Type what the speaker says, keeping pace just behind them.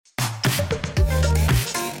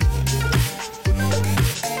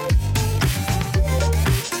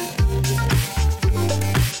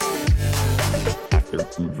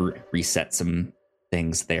reset some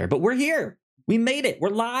things there. But we're here. We made it. We're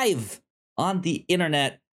live on the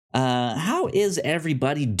internet. How is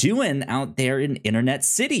everybody doing out there in Internet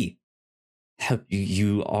City? Hope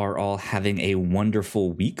you are all having a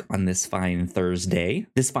wonderful week on this fine Thursday.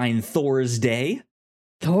 Thursday.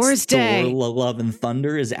 Thor Love and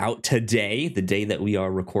Thunder is out today, the day that we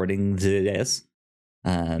are recording this.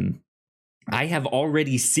 I have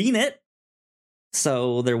already seen it,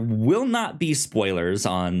 so there will not be spoilers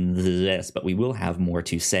on this, but we will have more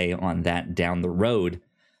to say on that down the road.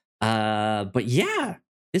 But yeah,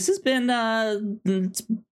 this has been it's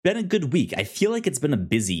been a good week. I feel like it's been a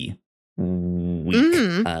busy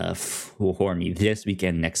week for me. This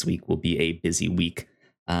weekend, next week will be a busy week.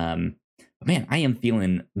 Man, I am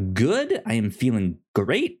feeling good. I am feeling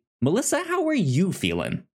great. Melissa, how are you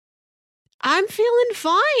feeling? I'm feeling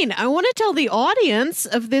fine. I want to tell the audience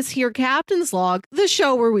of this here Captain's Log, the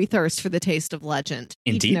show where we thirst for the taste of legend.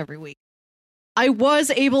 Indeed. Each and every week. I was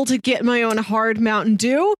able to get my own hard Mountain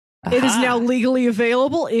Dew. It is now legally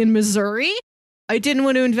available in Missouri. I didn't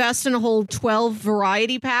want to invest in a whole 12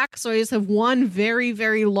 variety pack, so I just have one very,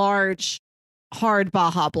 very large hard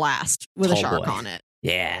Baja Blast with a shark on it.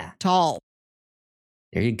 Yeah. Tall.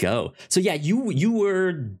 There you go. So yeah, you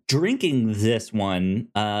were drinking this one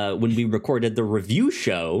when we recorded the review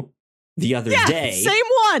show the other day. Same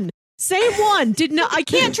one. I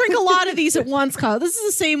can't drink a lot of these at once, Kyle. This is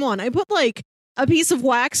the same one. I put like a piece of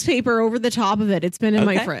wax paper over the top of it. It's been in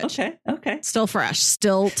my fridge. Okay. Still fresh.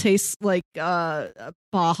 Still tastes like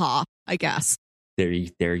Baja, I guess.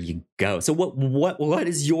 There you go. So what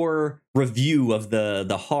is your review of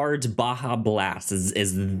the hard Baja Blast?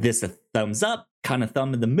 Is this a thumbs up, kind of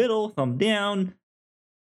thumb in the middle, thumb down?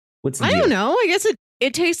 What's the deal? I don't know. I guess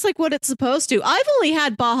it tastes like what it's supposed to. I've only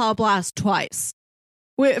had Baja Blast twice.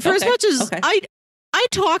 As much as I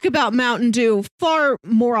talk about Mountain Dew far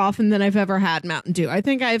more often than I've ever had Mountain Dew. I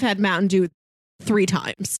think I've had Mountain Dew 3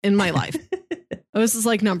 times in my life. This is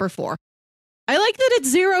like number 4. I like that it's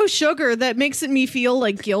 0 sugar. That makes me feel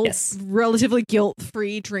like relatively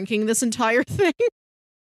guilt-free drinking this entire thing.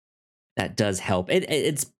 That does help.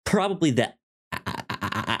 It's probably the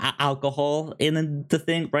alcohol in the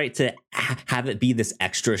thing, right? To have it be this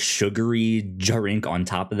extra sugary drink on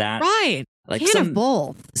top of that. Right. Like can't have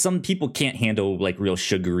both. Some people can't handle like real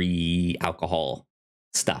sugary alcohol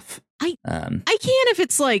stuff. I can if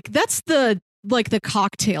it's like, that's the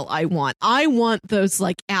cocktail I want. I want those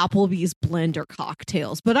like Applebee's blender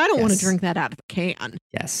cocktails, but I don't want to drink that out of a can.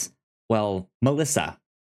 Yes. Well, Melissa,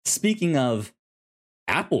 speaking of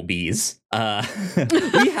Applebee's,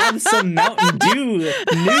 we have some Mountain Dew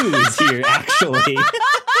news here, actually.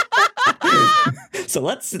 So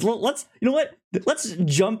let's you know what? Let's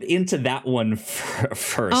jump into that one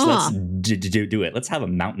first. Let's do it. Let's have a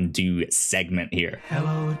Mountain Dew segment here.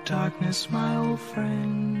 Hello, darkness, my old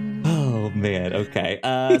friend. Oh man, okay.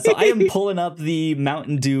 So I am pulling up the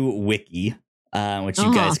Mountain Dew wiki, which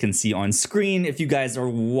you guys can see on screen if you guys are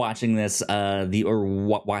watching this,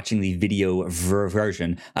 watching the video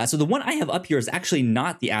version. So the one I have up here is actually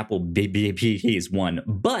not the Applebee's one,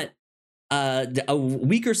 but a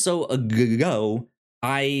week or so ago,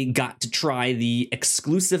 I got to try the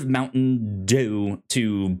exclusive Mountain Dew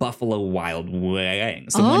to Buffalo Wild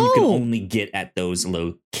Wings, the one you can only get at those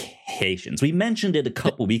locations. We mentioned it a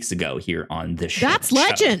couple weeks ago here on this show. That's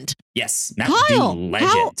legend. Yes, Mountain Dew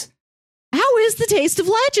legend. How is the taste of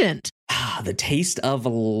legend? The taste of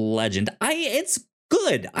legend. It's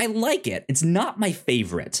good. I like it. It's not my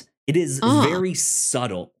favorite. It is very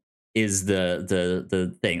subtle. Is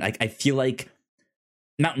the thing. Like I feel like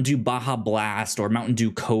Mountain Dew Baja Blast or Mountain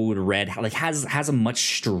Dew Code Red like has a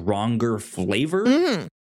much stronger flavor.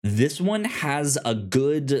 This one has a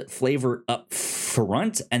good flavor up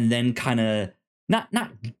front and then kind of not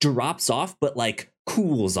drops off, but like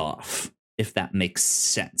cools off, if that makes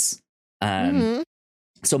sense.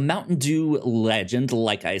 So Mountain Dew Legend,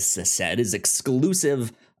 like I said, is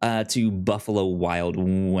exclusive to Buffalo Wild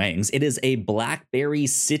Wings. It is a blackberry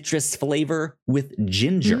citrus flavor with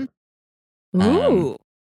ginger. Ooh.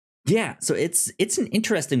 Yeah, so it's an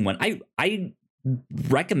interesting one. I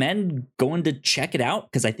recommend going to check it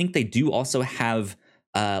out because I think they do also have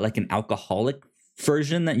like an alcoholic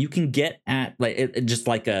version that you can get at like just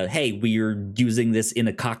like a hey, we're using this in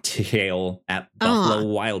a cocktail at Buffalo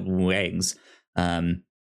Wild Wings.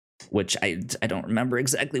 Which I don't remember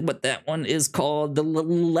exactly what that one is called. The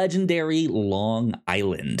legendary Long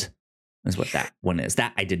Island is what that one is.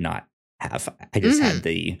 That I did not have. I just had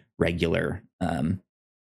the regular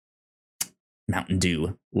Mountain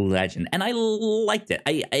Dew Legend, and I liked it.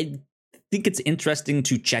 I think it's interesting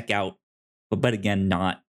to check out, but again,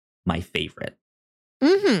 not my favorite.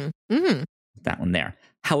 Mm. That one there.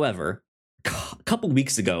 However, a couple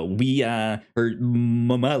weeks ago,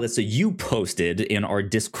 Melissa, you posted in our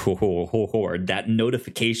Discord that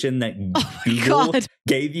notification that Google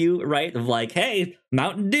gave you, right? Of like, hey,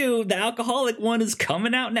 Mountain Dew, the alcoholic one is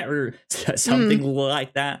coming out now, or something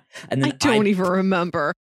like that. And then I don't even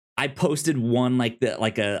remember. I posted one like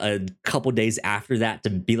a couple days after that to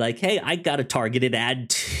be like, hey, I got a targeted ad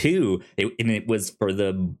too. And it was for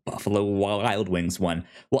the Buffalo Wild Wings one.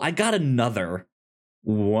 Well, I got another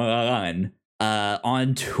one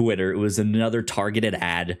on Twitter. It was another targeted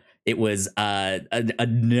ad. It was another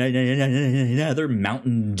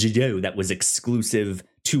Mountain Dew that was exclusive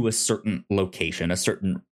to a certain location, a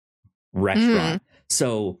certain restaurant.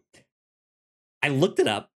 So I looked it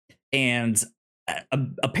up, and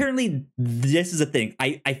apparently this is a thing.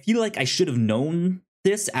 I feel like I should have known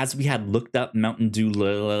this as we had looked up Mountain Dew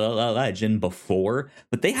Legend before,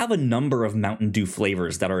 but they have a number of Mountain Dew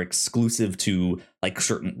flavors that are exclusive to like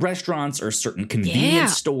certain restaurants or certain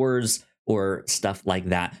convenience stores or stuff like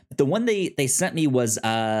that. But the one they sent me was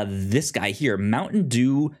this guy here, Mountain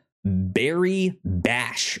Dew Berry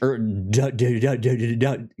Bash, or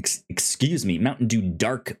excuse me, Mountain Dew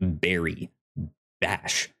Dark Berry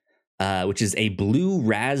Bash, which is a blue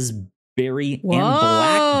raspberry and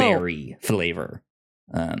blackberry flavor.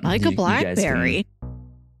 Like a blackberry.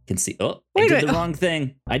 Can see. Oh, I did the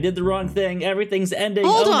wrong thing. Everything's ending.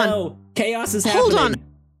 Hold on. No. Chaos is happening. Hold on.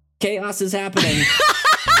 Chaos is happening.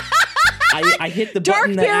 I hit the Dark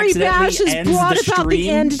button that Berry accidentally Bash has ends brought the about the stream.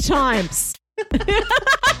 end times.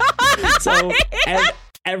 So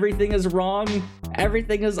everything is wrong.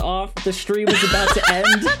 Everything is off. The stream is about to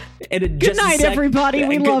end. And Good night, everybody.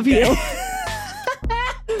 We love you.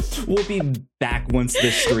 We'll be back once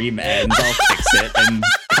the stream ends. I'll fix it and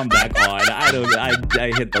come back on.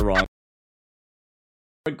 I hit the wrong.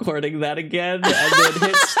 Recording that again and then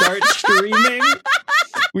hit start streaming.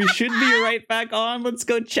 We should be right back on. Let's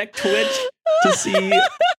go check Twitch to see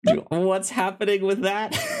what's happening with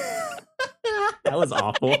that. That was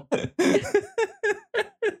awful.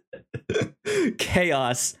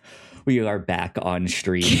 Chaos. We are back on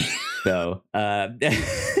stream. So,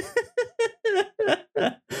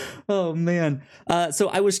 oh man. So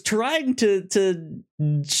I was trying to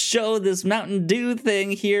show this Mountain Dew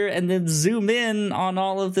thing here and then zoom in on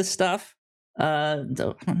all of this stuff. I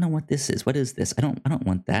don't know what this is. What is this? I don't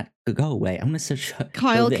want that. Go away. I'm gonna search.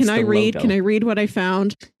 Kyle, can I read? Can I read what I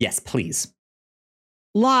found? Yes, please.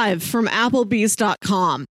 Live from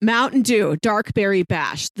Applebee's.com. Mountain Dew Dark Berry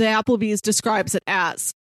Bash. The Applebee's describes it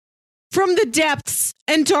as: from the depths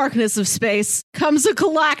and darkness of space comes a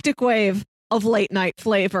galactic wave of late night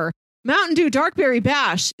flavor. Mountain Dew Dark Berry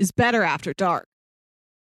Bash is better after dark.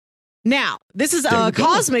 Now, this is a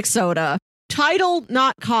cosmic soda. Title,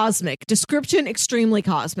 not cosmic. Description, extremely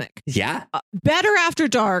cosmic. Yeah. Better after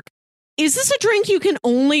dark. Is this a drink you can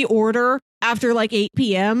only order after like 8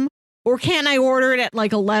 p.m.? Or can I order it at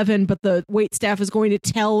like 11, but the wait staff is going to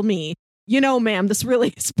tell me, you know, ma'am, this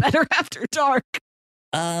really is better after dark?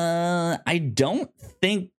 I don't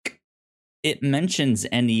think it mentions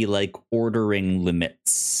any like ordering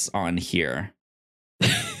limits on here.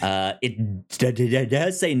 It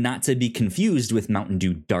does say not to be confused with Mountain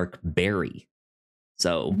Dew Dark Berry.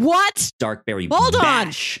 So what? Dark Berry Hold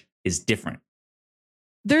Bash is different.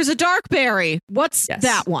 There's a Dark Berry. What's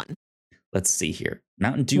that one? Let's see here.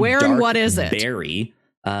 Mountain Dew Where Dark and what is it? Berry.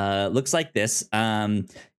 Looks like this.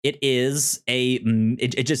 It is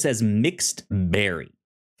it just says mixed berry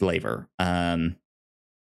flavor.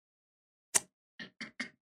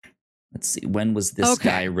 Let's see. When was this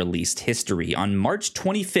guy released? History. On March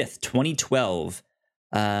 25th, 2012.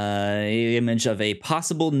 Image of a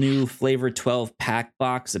possible new flavor 12 pack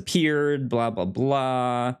box appeared. Blah, blah,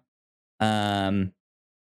 blah.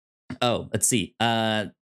 Let's see.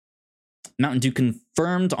 Mountain Dew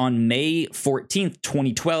confirmed on May 14th,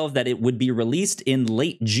 2012 that it would be released in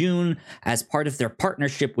late June as part of their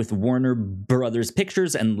partnership with Warner Brothers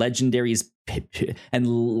Pictures and Legendary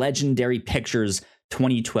Pictures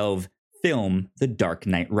 2012 film The Dark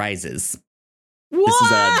Knight Rises.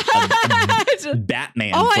 What? This is a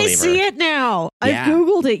Batman flavor. I see it now. Yeah. I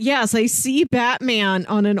Googled it. Yes, I see Batman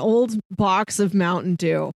on an old box of Mountain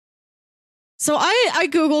Dew. So I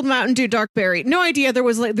Googled Mountain Dew Dark Berry. No idea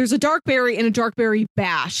there's a Dark Berry and a Dark Berry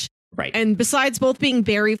Bash. Right. And besides both being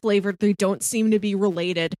berry flavored, they don't seem to be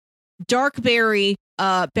related. Dark Berry,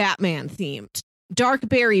 Batman themed. Dark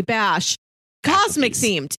Berry Bash, cosmic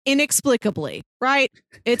themed, inexplicably, right?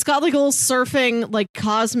 It's got like a little surfing, like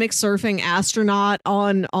cosmic surfing astronaut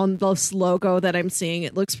on this logo that I'm seeing.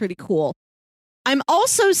 It looks pretty cool. I'm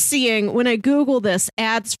also seeing, when I Google this,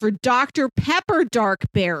 ads for Dr. Pepper Dark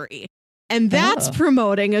Berry, and that's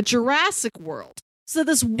promoting a Jurassic World. So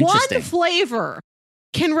this one flavor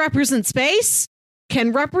can represent space,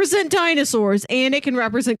 can represent dinosaurs, and it can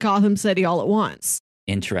represent Gotham City all at once.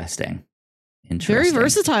 Interesting. Very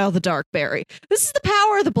versatile, the dark berry. This is the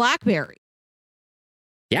power of the blackberry.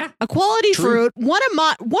 Yeah. A quality fruit. One of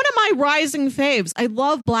my rising faves. I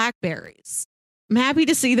love blackberries. I'm happy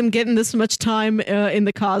to see them getting this much time in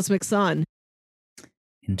the cosmic sun.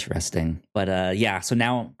 Interesting. But so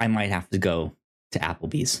now I might have to go to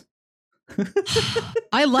Applebee's.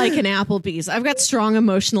 I like an Applebee's. I've got strong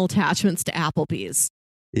emotional attachments to Applebee's.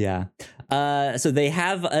 Yeah. So they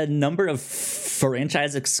have a number of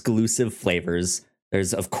franchise exclusive flavors.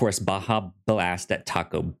 There's, of course, Baja Blast at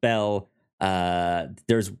Taco Bell.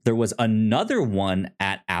 There was another one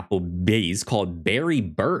at Applebee's called Berry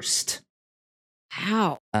Burst.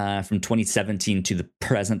 How? From 2017 to the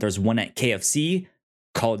present. There's one at KFC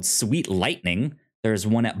called Sweet Lightning. There's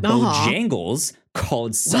one at Bojangles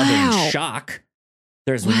called Southern Shock.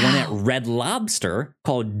 There's one at Red Lobster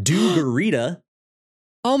called Dugarita.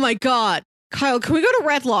 Oh my God. Kyle, can we go to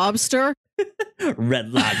Red Lobster?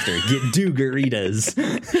 Red Lobster, get Dugaritas.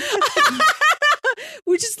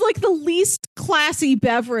 Which is like the least classy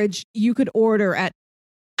beverage you could order at.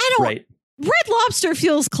 Red Lobster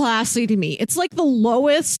feels classy to me. It's like the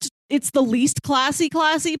lowest, it's the least classy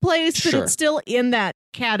place, but it's still in that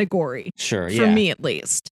category. Sure, For me, at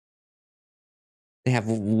least. They have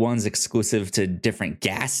ones exclusive to different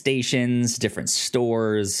gas stations, different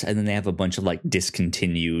stores, and then they have a bunch of like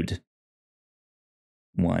discontinued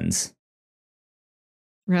ones.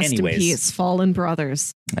 Rest in peace, Fallen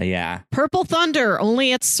Brothers. Yeah. Purple Thunder,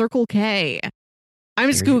 only at Circle K. I'm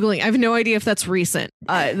just Googling. I have no idea if that's recent.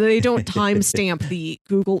 They don't timestamp the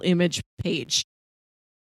Google image page.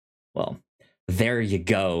 Well, there you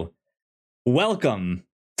go. Welcome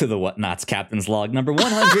to the Whatnots Captain's Log number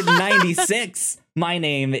 196. My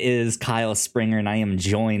name is Kyle Springer, and I am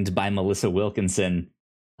joined by Melissa Wilkinson.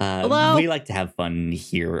 Hello. We like to have fun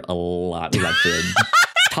here a lot. We like to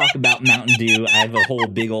talk about Mountain Dew. I have a whole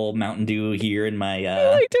big old Mountain Dew here in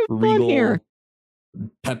my Regal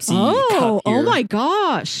Pepsi cup here. Oh my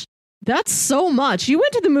gosh. That's so much. You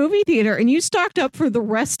went to the movie theater and you stocked up for the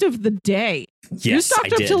rest of the day. Yes, you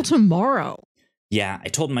stocked up till tomorrow. Yeah, I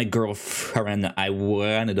told my girlfriend that I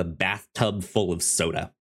wanted a bathtub full of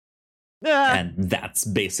soda. And that's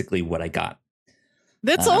basically what I got.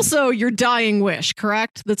 That's also your dying wish,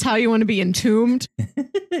 correct? That's how you want to be entombed?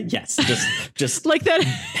 Yes, just like that.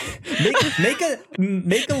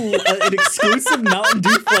 make an exclusive Mountain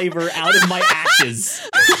Dew flavor out of my ashes.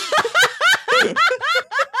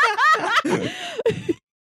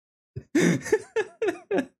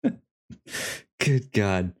 Good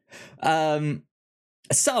God.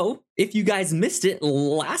 So, if you guys missed it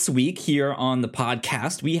last week here on the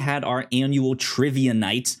podcast, we had our annual trivia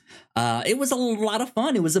night. It was a lot of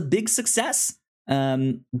fun. It was a big success.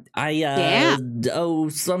 I owe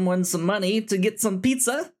someone some money to get some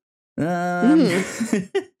pizza. There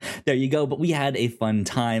you go. But we had a fun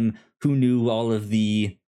time. Who knew all of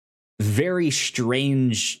the very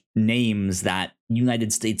strange names that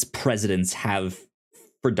United States presidents have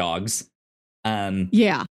for dogs?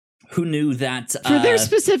 Who knew that for their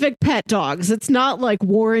specific pet dogs? It's not like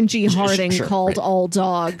Warren G. Harding called all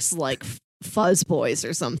dogs like fuzz boys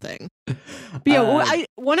or something. But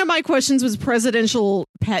one of my questions was presidential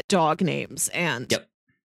pet dog names, and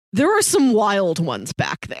there are some wild ones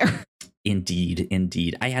back there.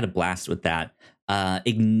 Indeed. I had a blast with that.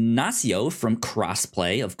 Ignacio from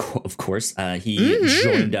Crossplay, of course, he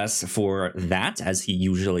joined us for that, as he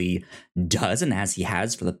usually does, and as he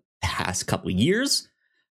has for the past couple of years.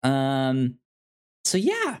 So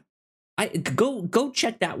yeah, I go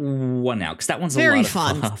check that one out, because that one's very a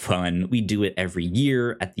lot of fun. We do it every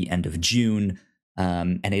year at the end of June,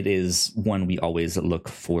 and it is one we always look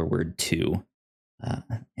forward to,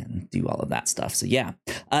 and do all of that stuff. So yeah,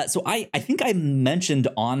 so I think I mentioned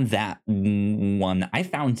on that one, I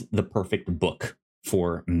found the perfect book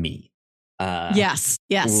for me. Yes.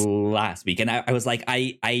 Last week, and I was like,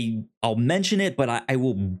 I'll mention it, but I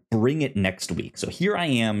will bring it next week. So here I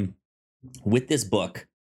am with this book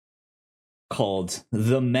called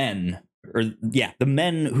The Men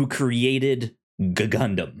Who Created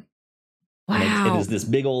Gundam. Wow, it is this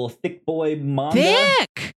big old thick boy manga.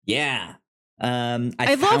 Thick. Yeah. I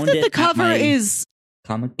love that the cover is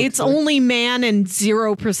comic. It's only man and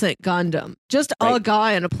 0% Gundam. Just a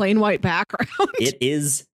guy in a plain white background. It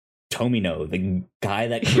is Tomino, the guy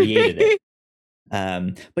that created it.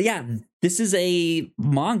 But yeah, this is a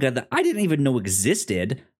manga that I didn't even know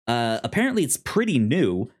existed. Apparently, it's pretty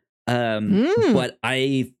new. But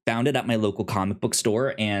I found it at my local comic book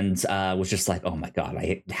store and was just like, oh my God,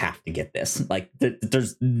 I have to get this. Like,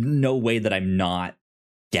 there's no way that I'm not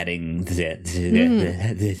getting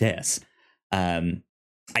this.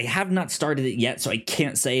 I have not started it yet, so I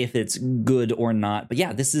can't say if it's good or not. But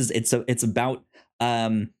yeah, it's about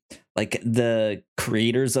like the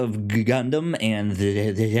creators of Gundam and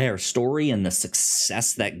their story and the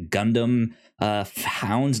success that Gundam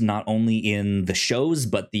found, not only in the shows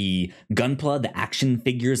but the Gunpla, the action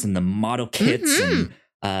figures, and the model kits and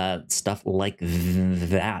stuff like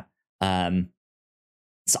that.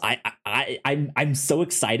 So I'm so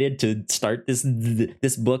excited to start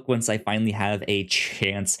this book once I finally have a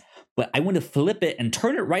chance. But I want to flip it and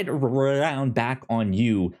turn it right around back on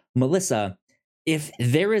you, Melissa. If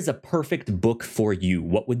there is a perfect book for you,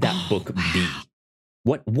 what would that book be?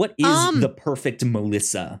 What is the perfect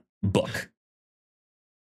Melissa book?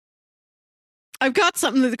 I've got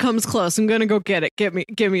something that comes close. I'm gonna go get it. Give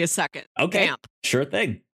me a second. Okay, sure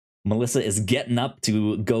thing. Melissa is getting up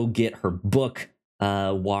to go get her book.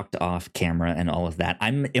 Walked off camera and all of that.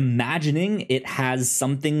 I'm imagining it has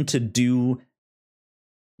something to do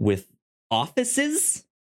with offices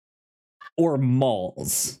or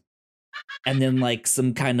malls, and then like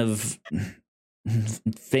some kind of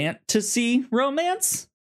fantasy romance.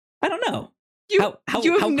 I don't know. You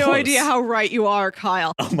have no idea how right you are,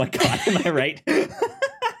 Kyle. Oh my God, am I right?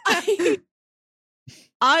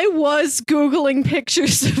 I was Googling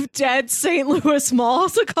pictures of dead St. Louis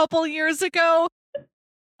malls a couple years ago.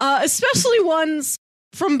 Especially ones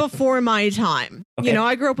from before my time. Okay. You know,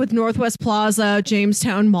 I grew up with Northwest Plaza,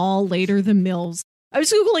 Jamestown Mall, later the Mills. I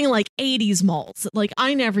was Googling like 80s malls that like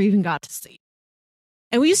I never even got to see.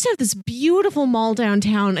 And we used to have this beautiful mall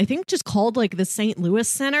downtown, I think just called like the St. Louis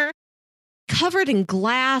Center, covered in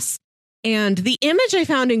glass. And the image I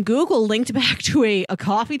found in Google linked back to a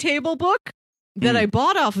coffee table book that I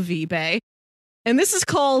bought off of eBay. And this is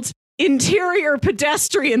called Interior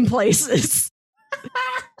Pedestrian Places.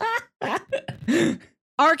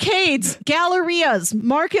 Arcades, gallerias,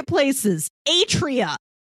 marketplaces, atria,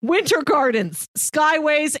 winter gardens,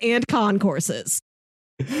 skyways, and concourses.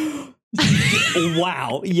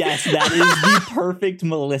 Wow. Yes, that is the perfect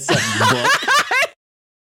Melissa book.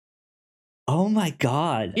 Oh my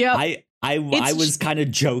God. Yep. I was kind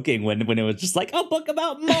of joking when it was just like a book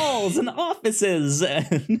about malls and offices.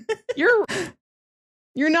 You're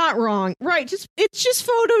not wrong. Right. It's just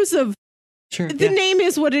photos of the name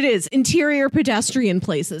is what it is. Interior pedestrian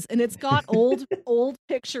places. And it's got old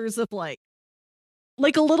pictures of like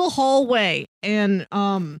a little hallway and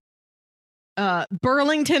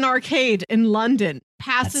Burlington Arcade in London.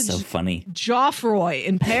 Passage That's so funny. Geoffroy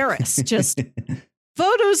in Paris. Just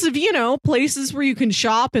photos of, places where you can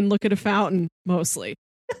shop and look at a fountain mostly.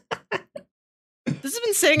 This has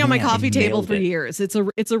been sitting on my coffee table for years. It's a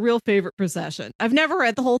real favorite possession. I've never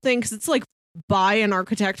read the whole thing because it's like by an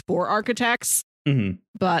architect for architects,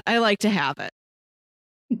 but I like to have it.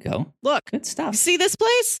 Go. Look, good stuff. See this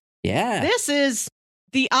place? Yeah. This is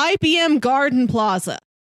the IBM Garden Plaza.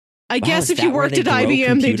 I guess if you worked at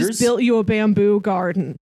IBM, they just built you a bamboo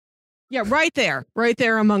garden. Yeah, right there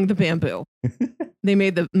among the bamboo. They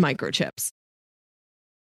made the microchips.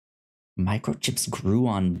 Microchips grew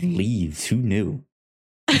on leaves. Who knew?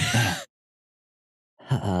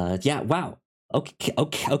 Yeah. Wow.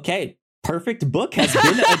 Okay. Perfect book has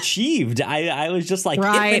been achieved. I was just like,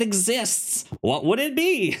 if it exists, what would it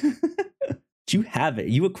be? You have it.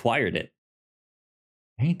 You acquired it.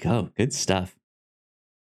 There you go. Good stuff.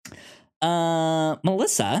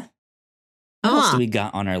 Melissa, what else do we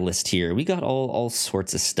got on our list here? We got all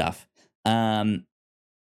sorts of stuff. Oh,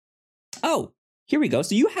 here we go.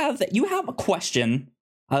 So you have a question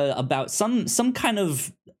about some kind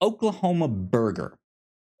of Oklahoma burger.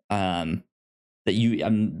 That you,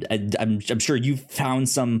 I'm sure you found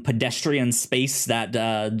some pedestrian space that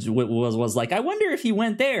was like, I wonder if he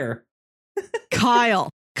went there. Kyle,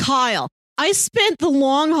 I spent the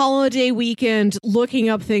long holiday weekend looking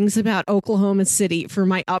up things about Oklahoma City for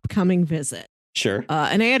my upcoming visit. Sure.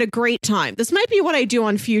 And I had a great time. This might be what I do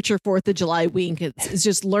on future 4th of July weekends, is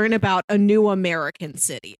just learn about a new American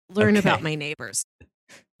city, learn about my neighbors.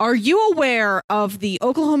 Are you aware of the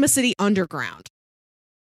Oklahoma City Underground?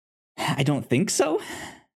 I don't think so.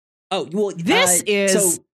 Oh, well, this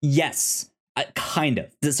is... So, yes, kind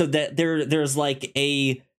of. So that there's like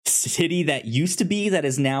a city that used to be that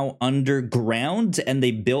is now underground and they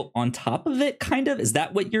built on top of it, kind of. Is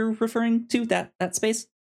that what you're referring to, that space?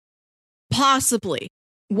 Possibly.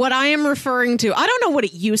 What I am referring to, I don't know what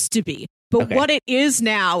it used to be, but what it is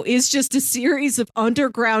now is just a series of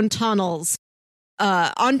underground tunnels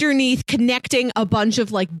underneath, connecting a bunch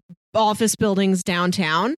of like office buildings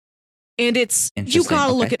downtown. And you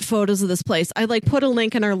gotta look at photos of this place. I like put a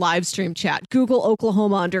link in our live stream chat. Google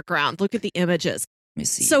Oklahoma Underground. Look at the images. Let me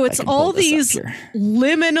see. So it's all these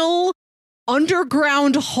liminal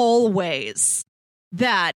underground hallways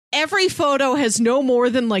that every photo has no more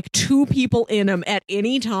than like 2 people in them at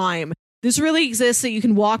any time. This really exists so you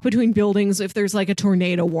can walk between buildings if there's like a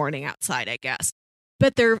tornado warning outside, I guess.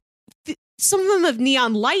 But some of them have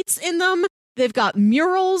neon lights in them. They've got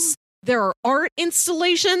murals. There are art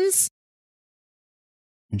installations.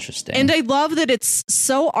 Interesting. And I love that it's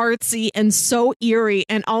so artsy and so eerie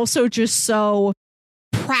and also just so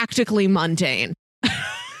practically mundane.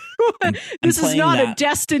 This is not a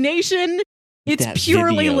destination. It's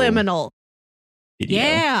purely liminal. Video.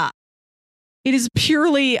 Yeah. It is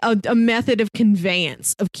purely a method of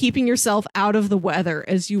conveyance, of keeping yourself out of the weather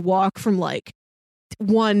as you walk from like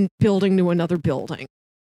one building to another building.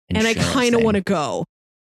 And I kind of want to go.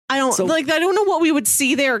 I don't know what we would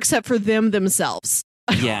see there except for them themselves.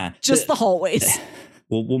 Yeah. Just the hallways.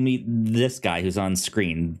 We'll meet this guy who's on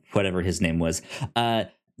screen, whatever his name was.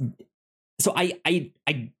 So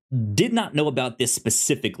I did not know about this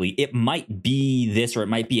specifically. It might be this, or it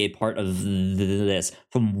might be a part of this.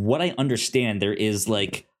 From what I understand, there is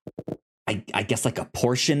like, I guess like a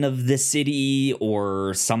portion of the city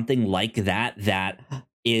or something like that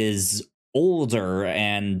is older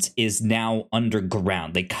and is now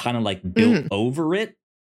underground. They kind of like built over it.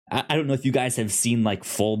 I don't know if you guys have seen like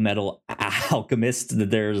Full Metal Alchemist.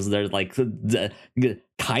 There's like the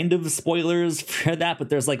kind of spoilers for that, but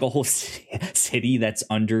there's like a whole city that's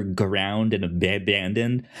underground and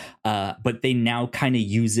abandoned. But they now kind of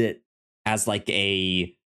use it as like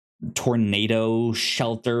a tornado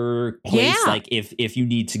shelter place. Yeah. Like if you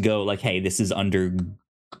need to go, like, hey, this is underground,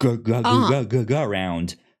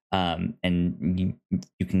 and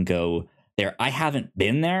you can go there. I haven't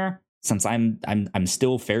been there since I'm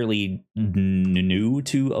still fairly new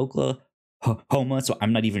to Oklahoma, so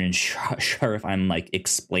I'm not even sure if I'm like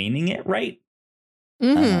explaining it right.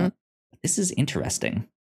 This is interesting.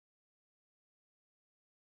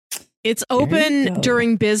 It's open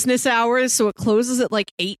during business hours, so it closes at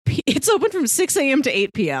like 8 p.m. It's open from 6 a.m. to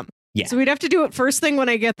 8 p.m. Yeah. So we'd have to do it first thing when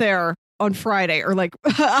I get there on Friday, or like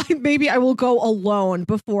maybe I will go alone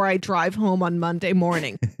before I drive home on Monday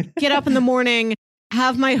morning. Get up in the morning,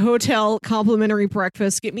 have my hotel complimentary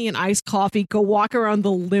breakfast, get me an iced coffee, go walk around the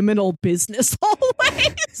liminal business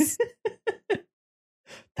hallways.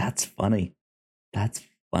 That's funny. That's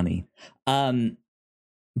funny. But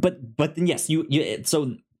then yes, you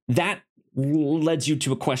so that led you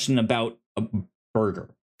to a question about a burger.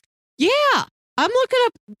 Yeah. I'm looking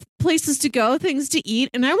up places to go, things to eat,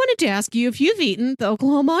 and I wanted to ask you if you've eaten the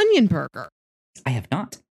Oklahoma onion burger. I have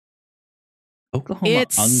not. Oklahoma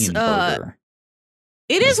onion burger.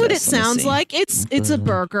 It is what it sounds like. It's a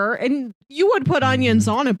burger, and you would put onions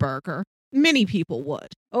on a burger. Many people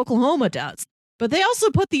would. Oklahoma does. But they also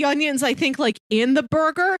put the onions, I think, like in the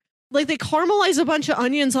burger. Like they caramelize a bunch of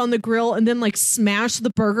onions on the grill and then like smash the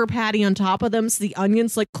burger patty on top of them so the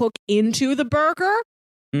onions like cook into the burger.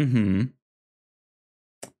 Mm-hmm.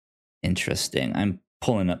 Interesting. I'm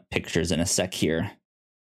pulling up pictures in a sec here.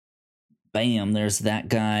 Bam, there's that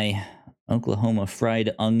guy. Oklahoma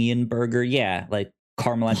fried onion burger. Yeah, like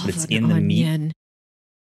caramelized, but it's in the meat.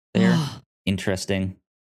 There. Interesting.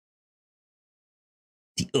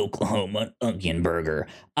 The Oklahoma onion burger.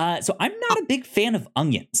 So I'm not a big fan of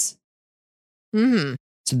onions. Mm-hmm.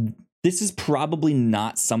 So this is probably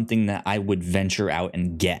not something that I would venture out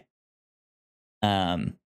and get.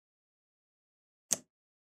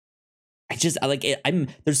 I like it.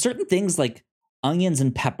 There's certain things like onions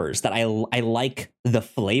and peppers that I like the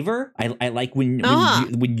flavor. I like when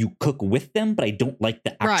you cook with them, but I don't like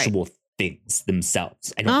the actual things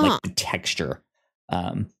themselves. I don't like the texture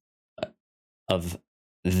of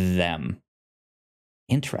them.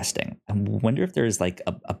 Interesting. I wonder if there's like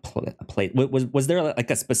a plate. Was there like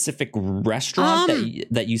a specific restaurant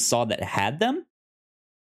that you saw that had them?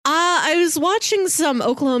 I was watching some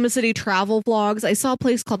Oklahoma City travel vlogs. I saw a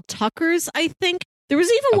place called Tucker's, I think. There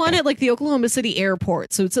was even one at like the Oklahoma City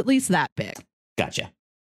airport, so it's at least that big. Gotcha.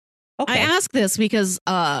 Okay. I ask this because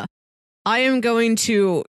I am going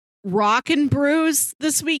to Rock and Brews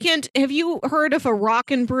this weekend. Have you heard of a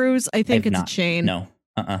Rock and Brews? I think it's a chain. No.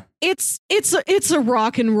 It's a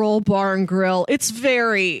rock and roll bar and grill. It's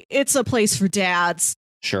a place for dads.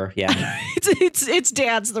 Sure, yeah. it's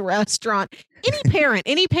Dad's the restaurant.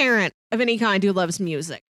 Any parent of any kind who loves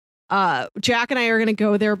music. Jack and I are going to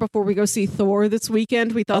go there before we go see Thor this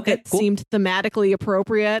weekend. We thought that seemed thematically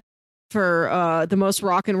appropriate for the most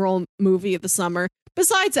rock and roll movie of the summer,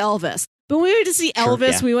 besides Elvis. But when we went to see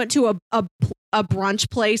Elvis, we went to a brunch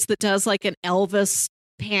place that does like an Elvis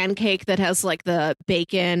pancake that has like the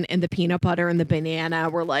bacon and the peanut butter and the banana.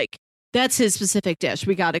 We're like, that's his specific dish.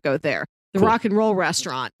 We got to go there. The rock and roll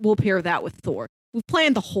restaurant. We'll pair that with Thor. We've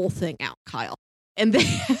planned the whole thing out, Kyle. And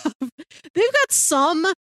they've got some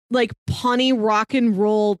like punny rock and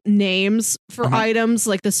roll names for items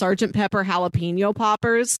like the Sgt. Pepper jalapeno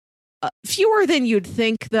poppers. Fewer than you'd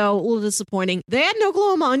think, though. A little disappointing. They had an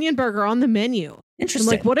Oklahoma onion burger on the menu. Interesting.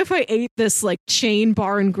 I'm like, what if I ate this like chain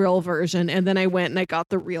bar and grill version and then I went and I got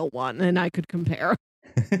the real one and I could compare?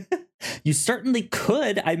 You certainly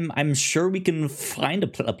could. I'm sure we can find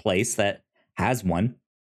a place that has one.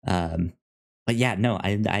 But yeah, no,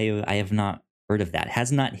 I have not heard of that.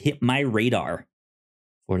 Has not hit my radar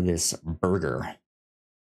for this burger.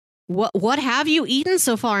 What have you eaten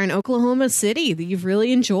so far in Oklahoma City that you've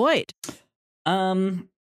really enjoyed?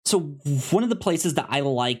 So one of the places that I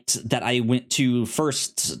liked that I went to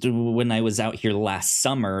first when I was out here last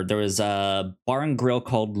summer, there was a bar and grill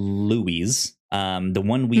called Louie's. The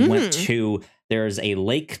one we went to, there's a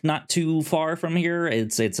lake not too far from here.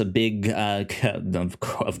 It's a big, of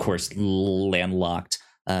course, landlocked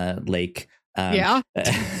lake.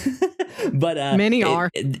 But many are.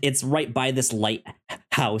 It's right by this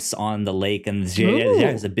lighthouse on the lake, and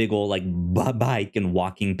there's a big old like bike and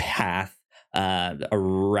walking path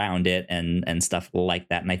around it and stuff like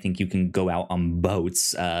that. And I think you can go out on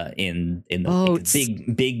boats in the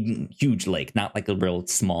like, big huge lake, not like a real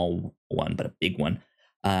small one, but a big one.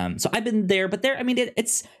 So I've been there, but there, I mean,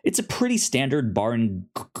 it's a pretty standard bar and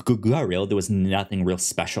grill. There was nothing real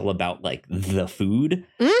special about like the food.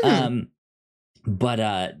 But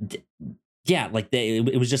yeah, like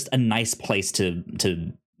it was just a nice place to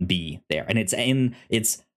be there, and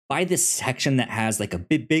it's by this section that has like a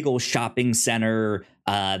big old shopping center.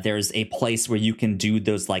 There's a place where you can do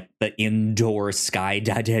those like the indoor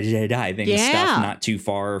skydiving stuff, not too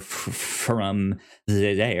far from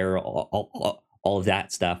there. All of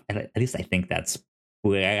that stuff. At least I think that's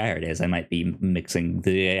where it is. I might be mixing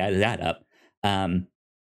that up.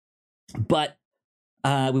 But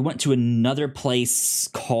we went to another place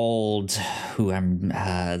called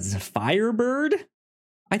Firebird.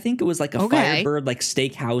 I think it was like a Firebird, like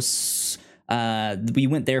steakhouse. We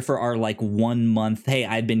went there for our like 1 month. Hey,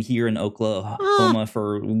 I've been here in Oklahoma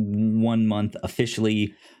for 1 month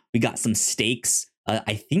officially. We got some steaks.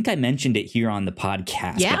 I think I mentioned it here on the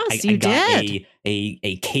podcast. Yes, I got did.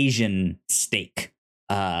 a Cajun steak.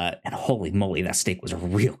 And holy moly, that steak was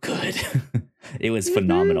real good. It was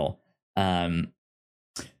phenomenal.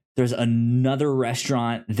 There's another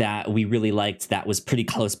restaurant that we really liked that was pretty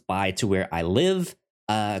close by to where I live,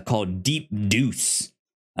 called Deep Deuce.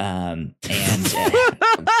 And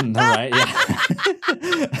right,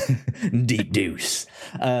 yeah. Deep Deuce.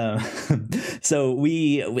 So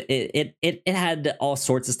it had all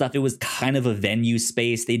sorts of stuff. It was kind of a venue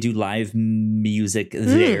space. They do live music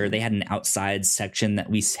there. They had an outside section that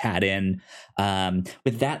we sat in.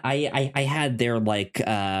 With that, I had their like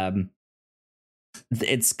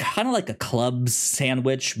it's kind of like a club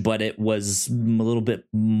sandwich, but it was a little bit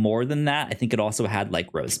more than that. I think it also had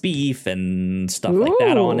like roast beef and stuff like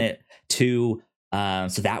that on it too.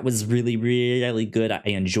 So that was really, really good. I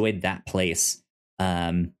enjoyed that place.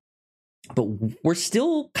 But we're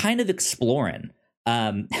still kind of exploring.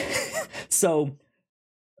 So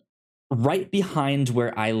right behind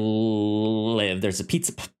where I live, there's a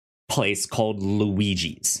pizza place called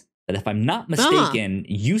Luigi's. That, if I'm not mistaken,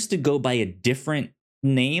 used to go by a different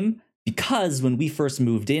name, because when we first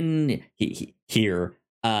moved in here,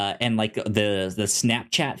 and like the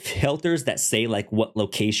Snapchat filters that say like what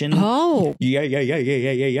location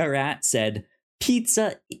you're at said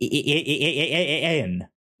Pizza Inn,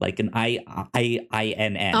 like an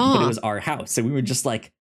IINN, but it was our house. So we were just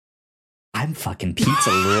like, I'm fucking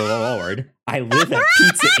Pizza Lord. I live at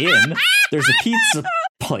Pizza Inn. There's a pizza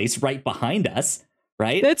place right behind us.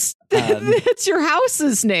 Right? That's your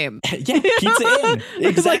house's name. Yeah, Pizza Inn.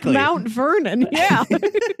 Exactly. Like Mount Vernon. Yeah.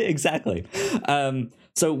 Exactly.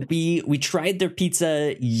 So we tried their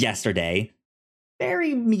pizza yesterday.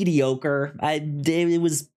 Very mediocre. It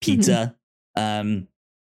was pizza. But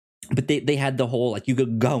they had the whole, like, you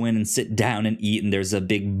could go in and sit down and eat, and there's a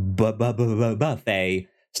big buffet,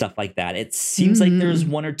 stuff like that. It seems like there's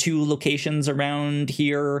 1 or 2 locations around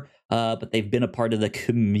here, but they've been a part of the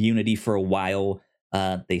community for a while.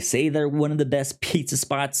 They say they're one of the best pizza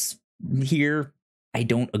spots here. I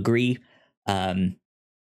don't agree.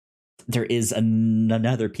 There is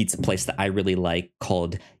another pizza place that I really like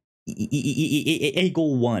called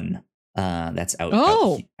Eagle One. That's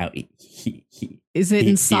out. Is it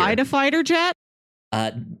inside a fighter jet?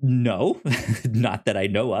 No, not that I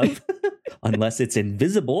know of, unless it's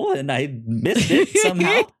invisible and I missed it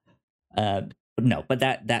somehow. No, but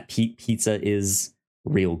that pizza is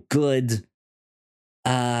real good.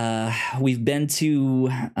 We've been to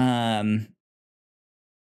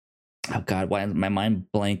oh God, why is my mind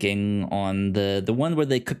blanking on the one where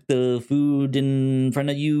they cook the food in front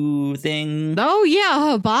of you thing? Oh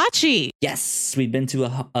yeah, hibachi. Yes, we've been to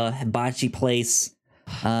a hibachi place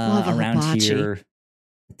around hibachi here.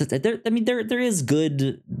 There is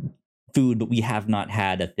good food, but we have not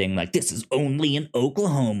had a thing like this is only in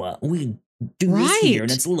Oklahoma. We do this here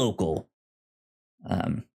and it's local.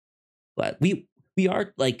 But we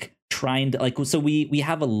are like trying to like, so we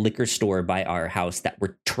have a liquor store by our house that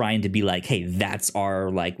we're trying to be like, hey, that's our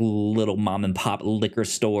like little mom and pop liquor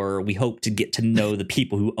store. We hope to get to know the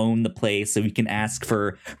people who own the place so we can ask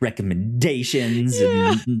for recommendations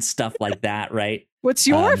and stuff like that, right? What's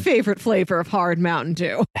your favorite flavor of hard Mountain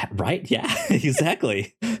Dew? Right? Yeah,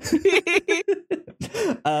 exactly.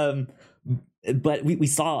 But we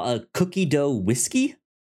saw a cookie dough whiskey,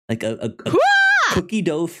 like a cookie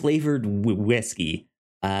dough flavored whiskey.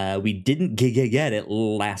 We didn't get it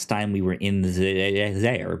last time we were in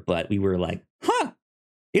there, but we were like, huh,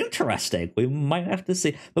 interesting. We might have to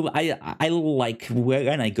see. But I like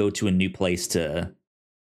when I go to a new place to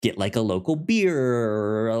get like a local beer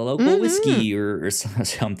or a local whiskey or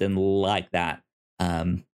something like that.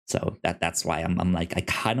 So that's why I'm like, I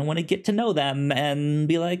kind of want to get to know them and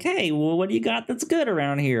be like, hey, well, what do you got that's good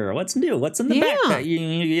around here? What's new? What's in the back that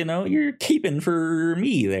you know you're keeping for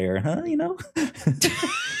me there, huh? You know,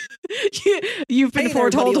 you've been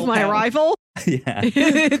foretold of my arrival. Yeah,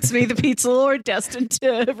 it's me, the pizza lord, destined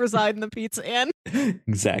to reside in the pizza inn.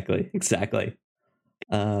 Exactly.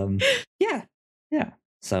 Yeah.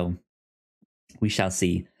 So we shall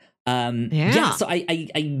see. So I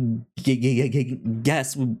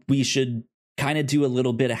guess we should kind of do a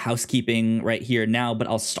little bit of housekeeping right here now, but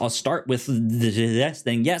I'll start with this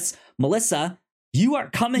thing. Yes, Melissa, you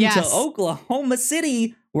are coming to Oklahoma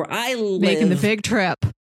City, where I live. Making the big trip.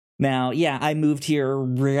 Now, yeah, I moved here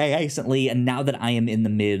recently, and now that I am in the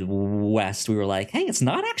Midwest, we were like, hey, it's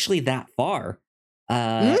not actually that far.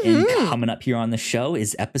 And coming up here on the show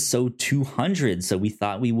is episode 200. So we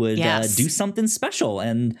thought we would do something special.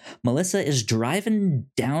 And Melissa is driving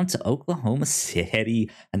down to Oklahoma City,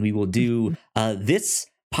 and we will do this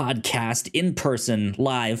podcast in person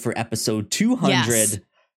live for episode 200. Yes.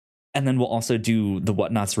 And then we'll also do the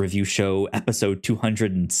Whatnots review show episode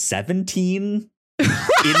 217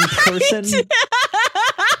 in person.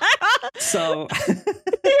 So,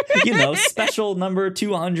 special number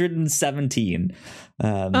 217.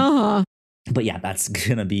 But yeah, that's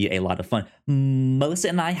going to be a lot of fun. Melissa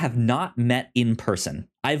and I have not met in person.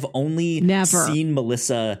 I've only seen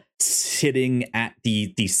Melissa sitting at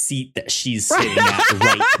the seat that she's sitting at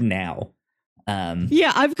right now.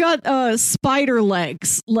 I've got spider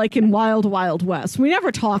legs like in Wild Wild West. We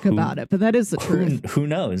never talk about it, but that is the truth. Who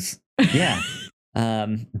knows? Yeah.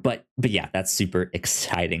 But yeah, that's super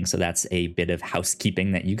exciting. So that's a bit of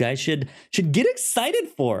housekeeping that you guys should get excited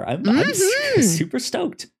for. I'm super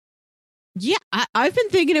stoked. Yeah, I've been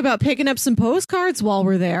thinking about picking up some postcards while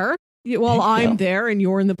we're there. While I'm there and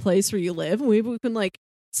you're in the place where you live, and we can like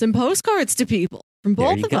some postcards to people from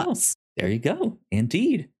both of us. There you go.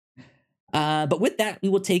 Indeed. But with that, we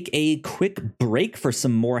will take a quick break for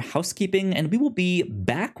some more housekeeping, and we will be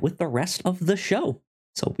back with the rest of the show.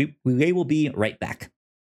 So we will be right back.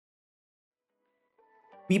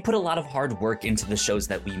 We put a lot of hard work into the shows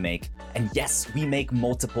that we make, and yes, we make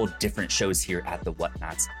multiple different shows here at the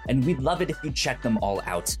Whatnots, and we'd love it if you check them all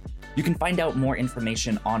out. You can find out more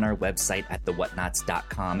information on our website at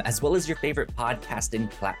thewhatnots.com, as well as your favorite podcasting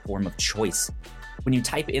platform of choice. When you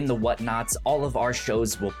type in the Whatnots, all of our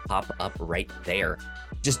shows will pop up right there.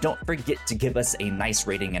 Just don't forget to give us a nice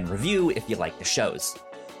rating and review if you like the shows.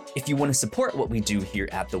 If you want to support what we do here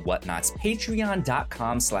at The Whatnots,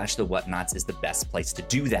 patreon.com/The Whatnots is the best place to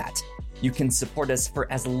do that. You can support us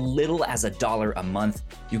for as little as $1 a month.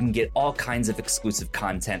 You can get all kinds of exclusive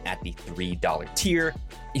content at the $3 tier.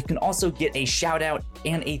 You can also get a shout out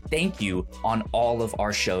and a thank you on all of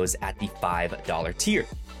our shows at the $5 tier.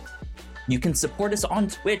 You can support us on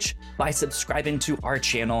Twitch by subscribing to our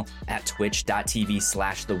channel at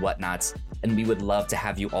twitch.tv/The Whatnots. And we would love to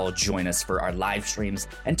have you all join us for our live streams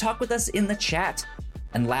and talk with us in the chat.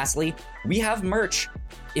 And lastly, we have merch.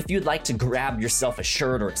 If you'd like to grab yourself a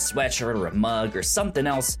shirt or a sweatshirt or a mug or something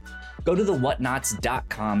else, go to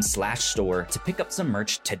thewhatnots.com/store to pick up some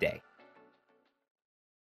merch today.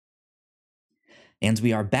 And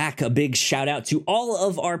we are back. A big shout out to all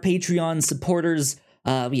of our Patreon supporters.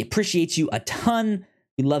 We appreciate you a ton.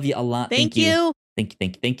 We love you a lot. Thank you.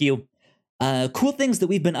 Thank you. Cool things that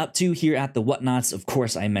we've been up to here at the Whatnots. Of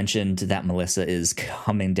course, I mentioned that Melissa is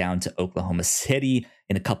coming down to Oklahoma City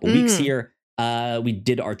in a couple weeks here. We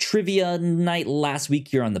did our trivia night last week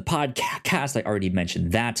here on the podcast. I already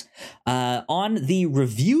mentioned that. On the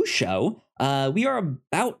review show, we are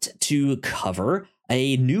about to cover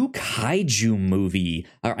a new kaiju movie.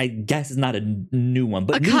 Or I guess it's not a new one,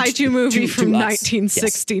 but a kaiju movie from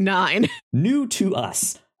 1969. Yes. New to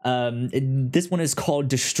us. This one is called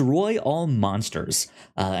Destroy All Monsters.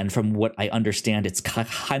 And from what I understand, it's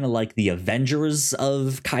kind of like the Avengers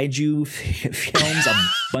of kaiju films, a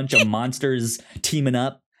bunch of monsters teaming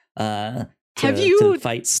up. Have you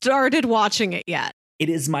started watching it yet? It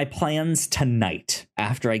is my plans tonight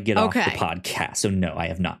after I get off the podcast. So no, I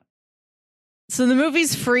have not. So the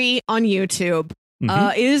movie's free on YouTube.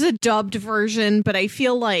 It is a dubbed version, but I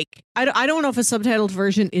feel like I don't know if a subtitled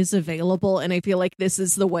version is available, and I feel like this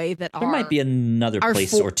is the way that there might be another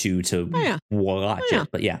place or two to watch it,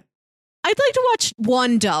 but yeah. I'd like to watch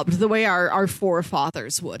one dubbed the way our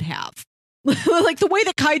forefathers would have. Like the way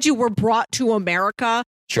that kaiju were brought to America.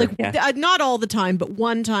 Sure, like not all the time, but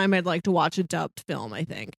one time I'd like to watch a dubbed film, I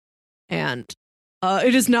think. And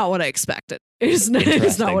it is not what I expected. It is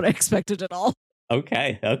not what I expected at all.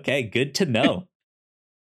 Okay, good to know.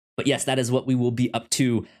 But yes, that is what we will be up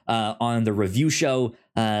to on the review show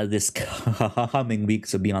this coming week,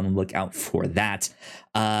 so be on the lookout for that.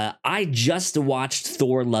 I just watched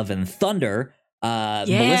Thor: Love and Thunder.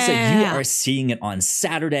 Melissa, you are seeing it on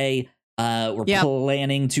Saturday. We're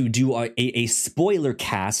planning to do a spoiler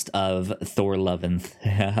cast of Thor: Love and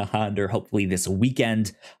Thunder, hopefully this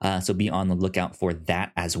weekend. So be on the lookout for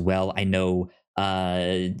that as well. I know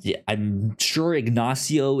I'm sure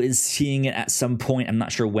Ignacio is seeing it at some point. I'm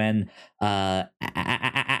not sure when.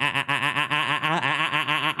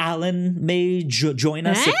 Alan may join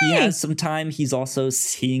us if he has some time. He's also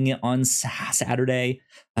seeing it on Saturday.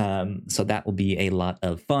 So that will be a lot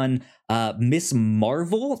of fun. Miss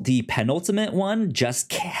Marvel, the penultimate one, just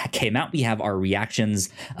came out. We have our reactions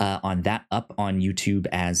on that up on YouTube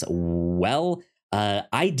as well.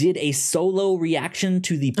 I did a solo reaction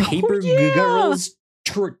to the Paper Girls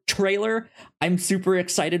trailer. I'm super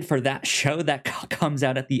excited for that show that comes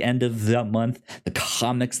out at the end of the month. The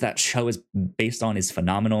comics that show is based on is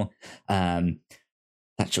phenomenal. That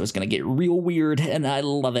show is going to get real weird, and I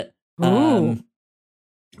love it.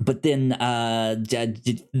 But then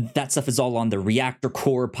that stuff is all on the Reactor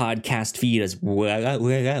Core podcast feed as well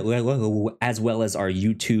as our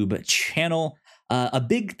YouTube channel. A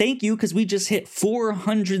big thank you because we just hit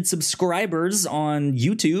 400 subscribers on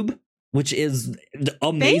YouTube, which is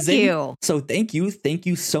amazing. Thank you. So thank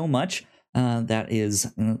you so much. That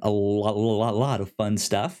is a lot of fun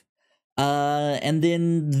stuff. And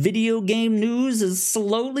then video game news is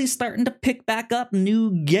slowly starting to pick back up.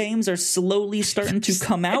 New games are slowly starting to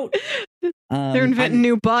come out. They're inventing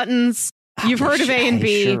new buttons. You've heard of A and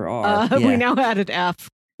B. Sure are. We now added F.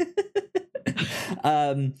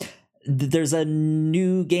 There's a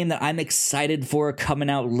new game that I'm excited for coming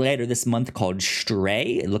out later this month called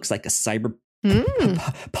Stray. It looks like a cyberpunk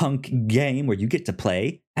game where you get to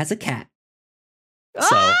play as a cat.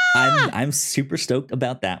 So I'm super stoked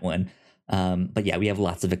about that one. But yeah, we have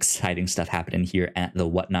lots of exciting stuff happening here at the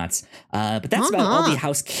Whatnots. But that's about all the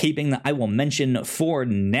housekeeping that I will mention for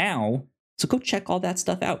now. So go check all that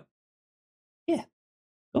stuff out. Yeah,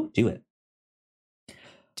 go do it.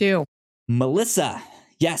 Melissa.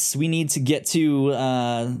 Yes, we need to get to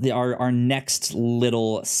our next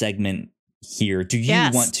little segment here. Do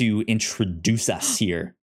you want to introduce us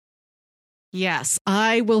here? Yes,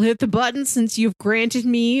 I will hit the button since you've granted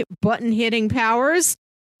me button-hitting powers.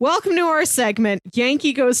 Welcome to our segment,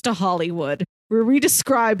 Yankee Goes to Hollywood, where we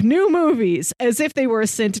describe new movies as if they were a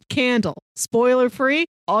scented candle. Spoiler-free,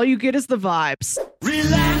 all you get is the vibes.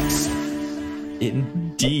 Relax!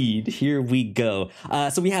 Indeed, here we go.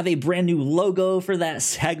 So we have a brand new logo for that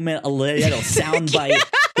segment, a little soundbite.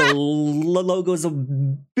 The logo's a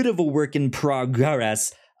bit of a work in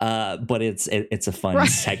progress, but it's a fun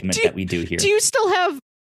segment that we do here. Do you still have?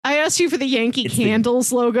 I asked you for the Yankee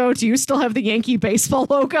Candles logo. Do you still have the Yankee baseball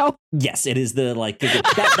logo? Yes, it is that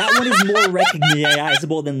one is more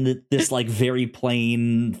recognizable than this like very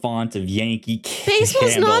plain font of Yankee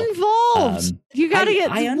Baseball's Candle. Not involved. You gotta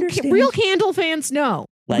I understand. Real Candle fans know.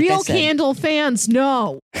 Candle fans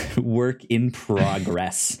know. Work in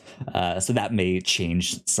progress. So that may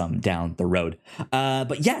change some down the road.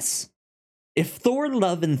 But yes, if Thor: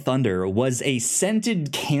 Love and Thunder was a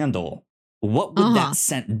scented candle, What would that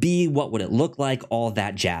scent be? What would it look like? All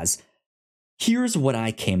that jazz. Here's what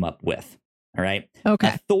I came up with. All right. Okay.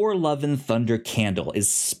 A Thor Love and Thunder candle is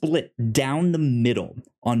split down the middle.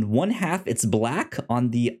 On one half, it's black. On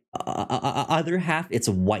the other half, it's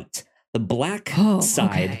white. The black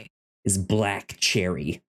side is black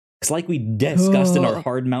cherry. It's like we discussed in our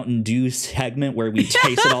Hard Mountain Dew segment where we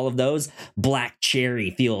tasted all of those. Black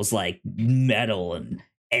cherry feels like metal and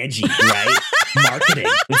edgy, right? Marketing.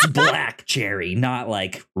 It's black cherry, not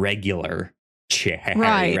like regular cherry,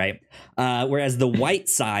 right? Whereas the white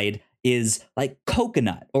side is like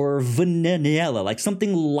coconut or vanilla, like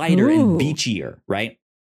something lighter and beachier, right?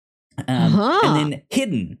 And then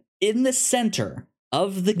hidden in the center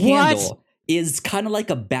of the candle is kind of like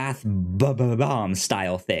a bath bomb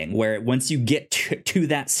style thing, where once you get to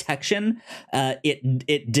that section,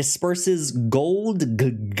 it disperses gold.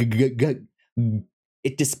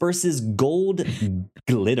 It disperses gold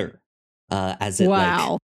glitter as it like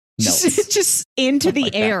melts. just into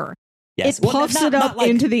the air. That. Yes. It puffs it up like,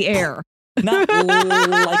 into the air. Not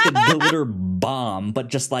like a glitter bomb, but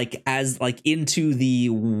just like as like into the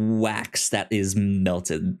wax that is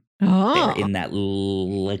melted there in that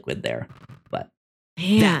liquid there. But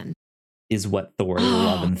that is what Thor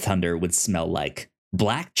Love and Thunder would smell like.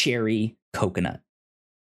 Black cherry coconut.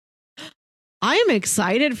 I am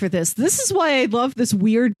excited for this. This is why I love this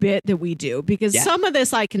weird bit that we do, because some of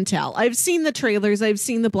this I can tell. I've seen the trailers. I've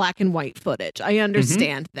seen the black and white footage. I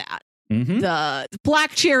understand that. The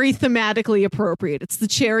black cherry thematically appropriate. It's the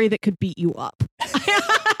cherry that could beat you up.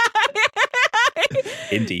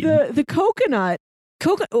 Indeed. The coconut.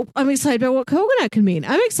 I'm excited about what coconut can mean.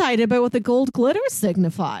 I'm excited about what the gold glitter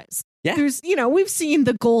signifies. Yeah. There's, we've seen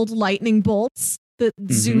the gold lightning bolts that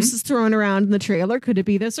Zeus is throwing around in the trailer. Could it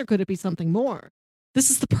be this or could it be something more?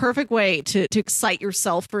 This is the perfect way to excite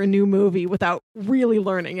yourself for a new movie without really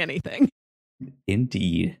learning anything.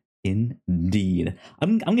 Indeed.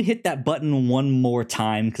 I'm gonna hit that button one more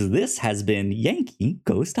time because this has been Yankee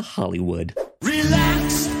Goes to Hollywood.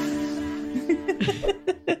 Relax.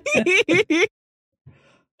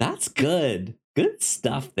 That's good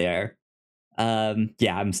stuff there.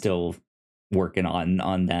 I'm still working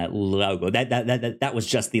on that logo. That was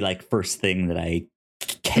just the like first thing that I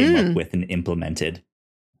came up with and implemented.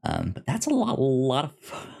 But that's a lot of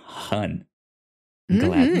fun.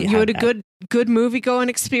 You had a good movie going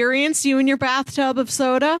experience. You and your bathtub of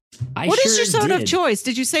soda. What is your soda of choice?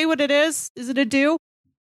 Did you say what it is? Is it a Dew?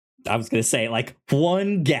 I was gonna say like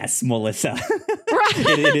one guess, Melissa. Right.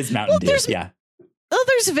 it is Mountain Dew. Yeah. Oh,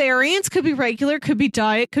 there's variants. Could be regular. Could be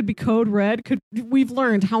diet. Could be Code Red. We've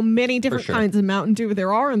learned how many different kinds of Mountain Dew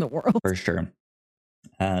there are in the world. For sure.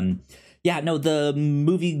 The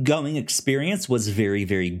movie going experience was very,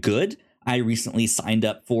 very good. I recently signed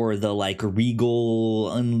up for the like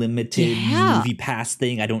Regal Unlimited movie pass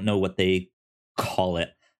thing. I don't know what they call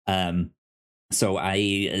it. So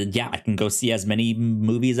I can go see as many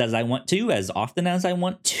movies as I want to, as often as I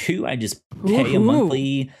want to. I just pay a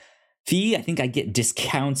monthly fee. I think I get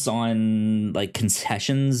discounts on like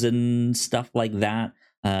concessions and stuff like that.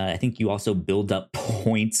 I think you also build up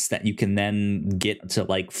points that you can then get to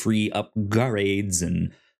like free upgrades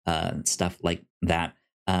and stuff like that.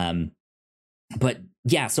 But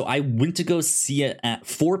yeah, so I went to go see it at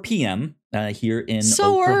 4 p.m. Here in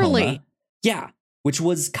Oklahoma. Early. Yeah, which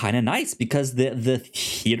was kind of nice because the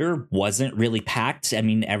theater wasn't really packed. I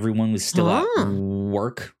mean, everyone was still at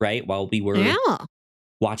work, right, while we were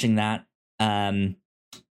watching that. And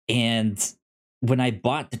when I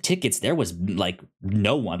bought the tickets, there was like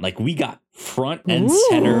no one. Like we got front and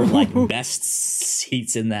center, like best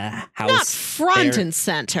seats in the house. Not front and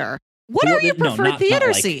center. What are your preferred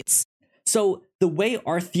theater seats? So the way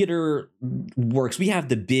our theater works, we have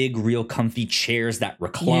the big, real comfy chairs that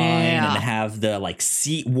recline and have the like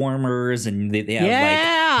seat warmers, and they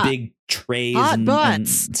have like big trays and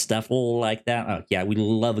stuff like that. Oh yeah, we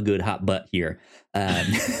love a good hot butt here.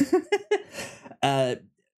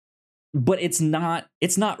 But it's not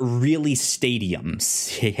really stadium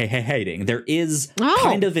seating. There is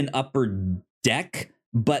kind of an upper deck,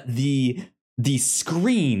 but the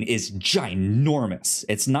screen is ginormous.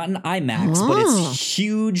 It's not an IMAX, but it's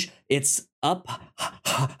huge. It's up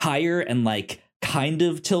higher and like kind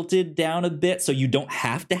of tilted down a bit, so you don't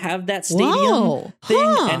have to have that stadium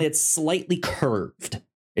thing. And it's slightly curved.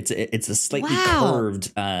 It's a slightly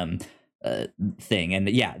curved thing, and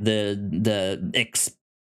yeah, the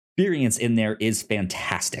experience in there is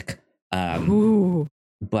fantastic. But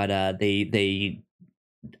I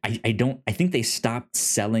think they stopped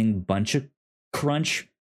selling Bunch of Crunch,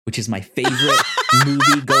 which is my favorite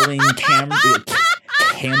movie going candy,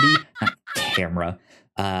 not camera.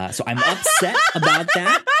 So I'm upset about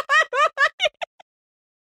that.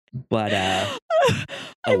 But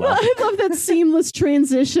I love that seamless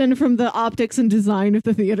transition from the optics and design of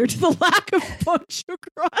the theater to the lack of bunch of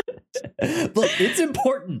crunch. Look, it's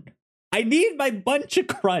important. I need my bunch of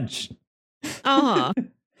crunch.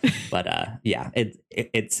 But yeah,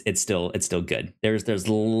 it's still good. There's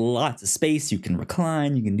lots of space. You can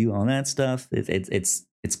recline. You can do all that stuff.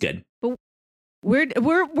 It's good. But we're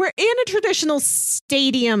in a traditional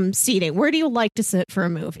stadium seating. Where do you like to sit for a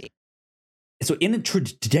movie? So in a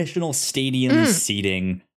traditional stadium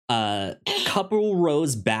seating, couple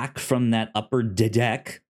rows back from that upper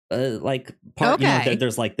deck, like part. Okay. You know,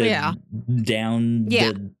 there's like the down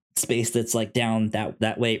the space that's like down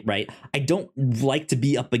that way, right? I don't like to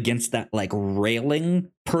be up against that like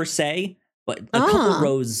railing per se, but a couple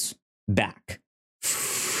rows back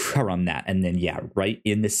from that, and then right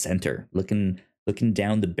in the center, looking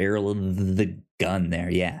down the barrel of the gun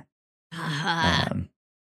there,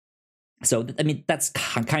 So, I mean, that's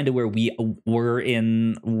kind of where we were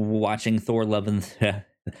in watching Thor: Love and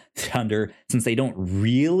Thunder. Since they don't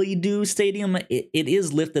really do stadium, it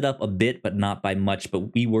is lifted up a bit, but not by much.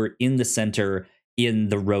 But we were in the center in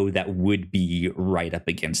the row that would be right up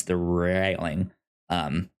against the railing.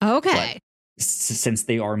 Okay. Since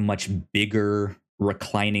they are much bigger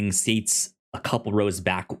reclining seats, a couple rows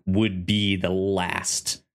back would be the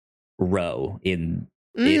last row in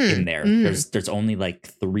there. There's only like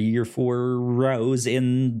 3 or 4 rows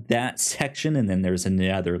in that section, and then there's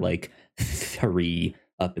another like 3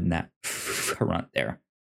 up in that front there.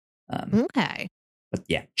 Okay. But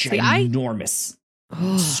yeah, ginormous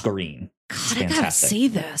screen. God, I gotta see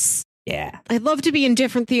this. Yeah. I'd love to be in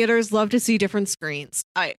different theaters, love to see different screens.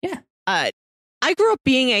 I grew up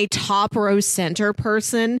being a top row center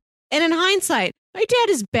person, and in hindsight, my dad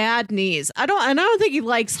has bad knees. I don't think he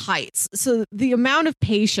likes heights. So the amount of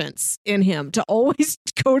patience in him to always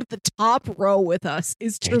go to the top row with us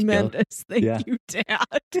is tremendous. Thank you,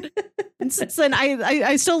 Dad. And since then,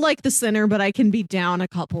 I still like the center, but I can be down a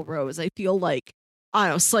couple rows. I feel like, I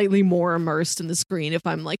don't know, slightly more immersed in the screen if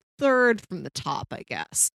I'm like third from the top, I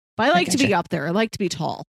guess. But I like to be up there. I like to be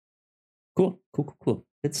tall. Cool.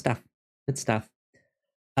 Good stuff.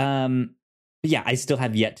 Yeah, I still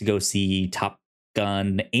have yet to go see Top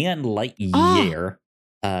Gun and Lightyear.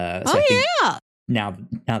 Now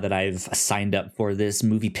that I've signed up for this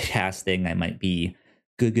movie pass thing, I might be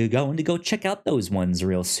going to go check out those ones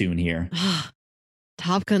real soon here.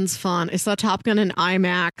 Top Gun's fun. I saw Top Gun in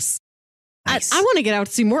IMAX. Nice. I want to get out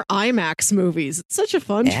to see more IMAX movies. It's such a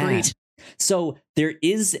fun treat. So there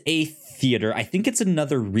is a theater, I think it's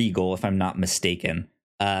another Regal, if I'm not mistaken,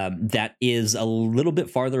 that is a little bit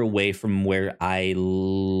farther away from where I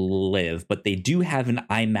live, but they do have an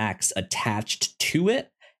IMAX attached to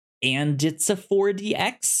it, and it's a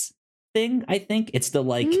 4DX thing. I think it's the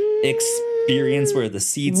like experience where the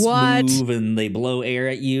seats move and they blow air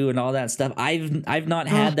at you and all that stuff. I've not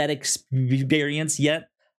had that experience yet,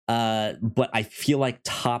 but I feel like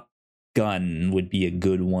Top Gun would be a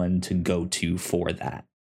good one to go to for that.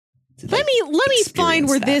 Let me find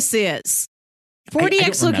where this is.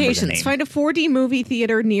 4DX locations. Find a 4D movie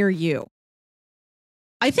theater near you.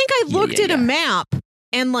 I think I looked at a map,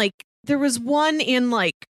 and like there was one in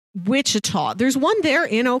like Wichita. There's one there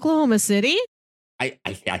in Oklahoma City. I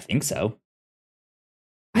think so.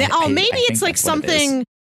 Maybe it's like something.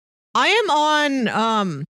 I am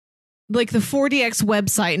on like the 4DX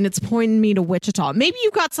website, and it's pointing me to Wichita. Maybe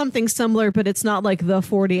you've got something similar, but it's not like the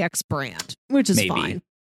 4DX brand, which is fine.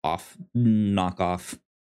 Knockoff.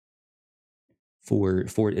 For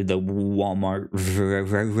the Walmart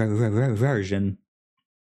version.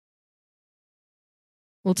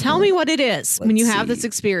 Well, tell me what it is when you have this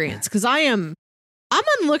experience, because I'm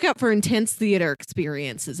on the lookout for intense theater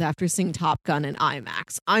experiences after seeing Top Gun in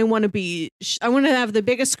IMAX. I want to have the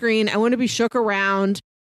biggest screen. I want to be shook around.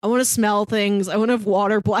 I want to smell things. I want to have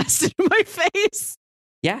water blasted in my face.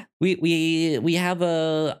 Yeah, we have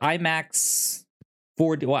a IMAX.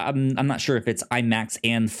 4D, well, I'm not sure if it's IMAX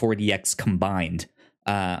and 4DX combined,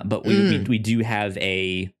 but we do have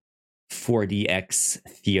a 4DX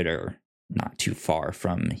theater not too far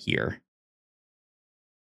from here.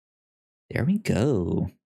 There we go.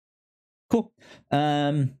 Cool.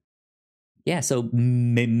 Yeah, so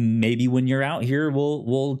maybe when you're out here,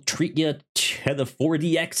 we'll treat you to the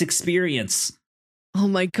 4DX experience. Oh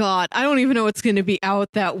my God, I don't even know what's going to be out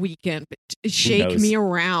that weekend, but shake me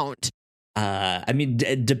around. I mean,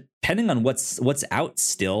 depending on what's out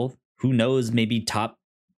still, who knows? Maybe Top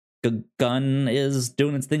Gun is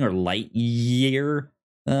doing its thing, or Lightyear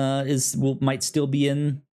might still be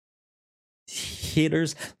in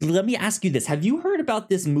theaters. Let me ask you this. Have you heard about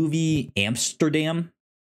this movie Amsterdam?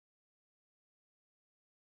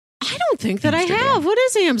 I don't think that Amsterdam. I have. What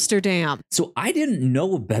is Amsterdam? So I didn't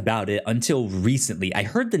know about it until recently. I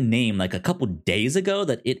heard the name like a couple days ago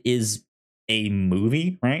that it is a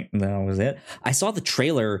movie, right? That was it. I saw the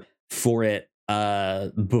trailer for it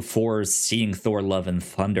before seeing Thor Love and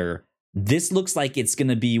Thunder. This looks like it's going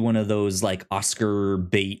to be one of those like Oscar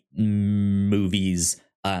bait movies.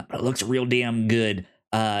 But it looks real damn good.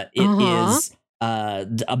 It is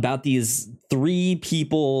about these 3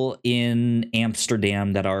 people in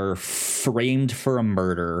Amsterdam that are framed for a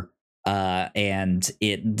murder. And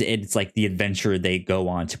it's like the adventure they go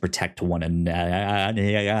on to protect one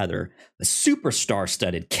another. A super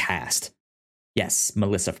star-studded cast. Yes,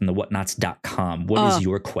 Melissa from the whatnots.com. What is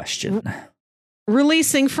your question?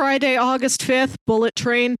 Releasing Friday, August 5th, Bullet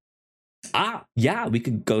Train. Yeah, we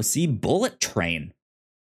could go see Bullet Train.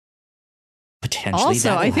 Potentially,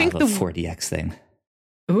 also, I think the 4DX thing.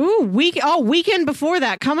 Ooh, weekend before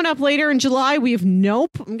that. Coming up later in July, we have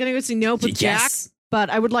Nope. I'm going to go see Nope with Jack, but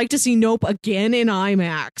I would like to see Nope again in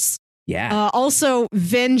IMAX. Yeah. Also,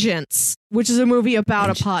 Vengeance, which is a movie about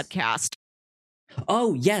a podcast.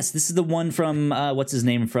 Oh, yes. This is the one from, what's his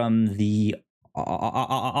name, from the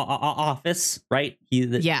Office, right?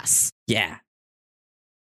 Yes. Yeah.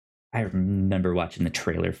 I remember watching the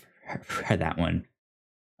trailer for that one.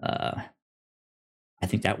 I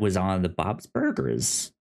think that was on the Bob's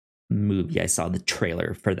Burgers movie. I saw the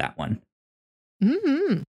trailer for that one.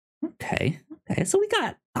 Mm-hmm. Okay. So we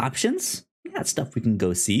got options. We got stuff we can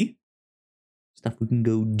go see. Stuff we can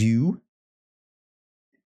go do.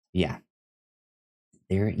 Yeah.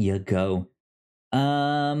 There you go.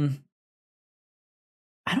 I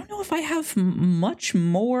don't know if I have much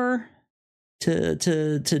more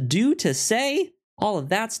to say. All of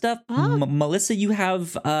that stuff. Melissa, you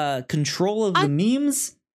have control of the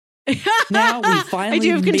memes. Now we finally I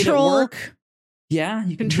do have made control. It work. Yeah,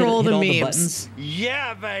 you can control hit the all memes. The buttons.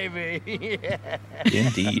 Yeah, baby. Yeah.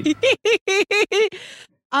 Indeed.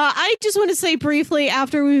 I just want to say briefly,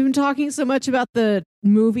 after we've been talking so much about the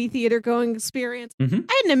movie theater going experience, I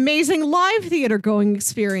had an amazing live theater going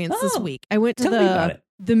experience this week. I went to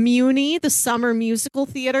the Muni, the summer musical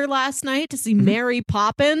theater last night to see Mary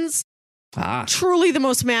Poppins. Truly the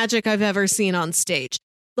most magic I've ever seen on stage.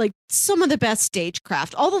 Like some of the best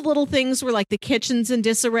stagecraft. All the little things were like the kitchen's in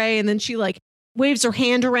disarray, and then she like waves her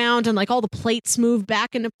hand around and like all the plates move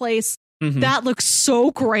back into place. That looks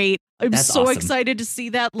so great. That's so awesome. Excited to see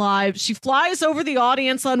that live. She flies over the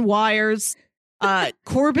audience on wires.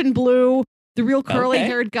 Corbin Blue, the real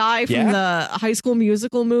curly-haired guy from the High School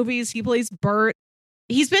Musical movies. He plays Bert.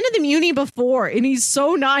 He's been in the Muni before, and he's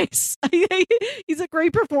so nice. He's a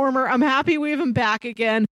great performer. I'm happy we have him back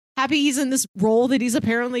again. Happy he's in this role that he's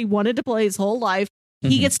apparently wanted to play his whole life.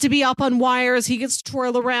 He gets to be up on wires. He gets to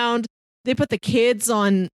twirl around. They put the kids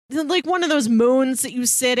on like one of those moons that you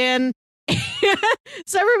sit in.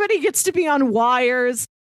 So everybody gets to be on wires.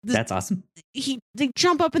 That's awesome. They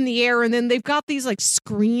jump up in the air, and then they've got these like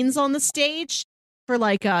screens on the stage for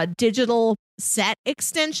like a digital set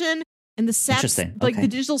extension. And the sets, like the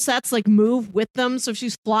digital sets, like move with them. So if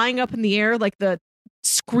she's flying up in the air, like the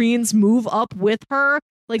screens move up with her.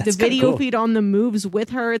 Like the video feed on them moves with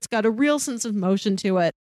her. It's got a real sense of motion to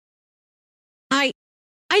it. I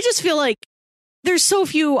just feel like there's so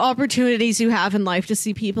few opportunities you have in life to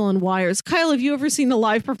see people on wires. Kyle, have you ever seen a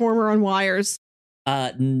live performer on wires?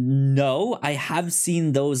 No, I have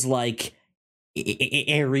seen those like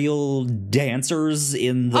aerial dancers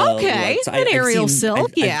in the an aerial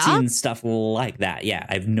silk. I've seen stuff like that. Yeah,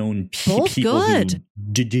 I've known people who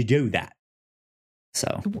do that.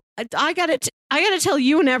 So I gotta tell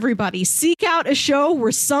you and everybody, seek out a show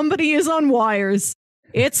where somebody is on wires.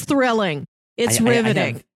 It's thrilling. It's riveting. I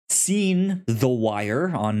have seen The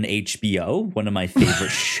Wire on HBO, one of my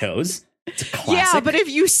favorite shows. It's a classic. Yeah, but have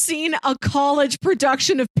you seen a college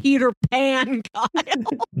production of Peter Pan, Kyle?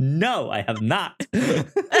 No, I have not.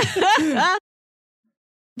 The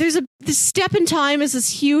Step in Time is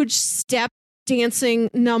this huge step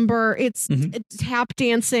dancing number. It's tap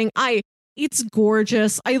dancing. It's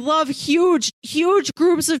gorgeous. I love huge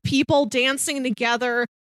groups of people dancing together.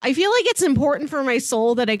 I feel like it's important for my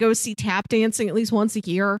soul that I go see tap dancing at least once a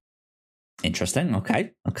year. Interesting.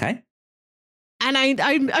 Okay. And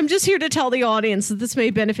I'm just here to tell the audience that this may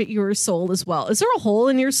benefit your soul as well. Is there a hole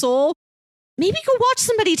in your soul? Maybe go watch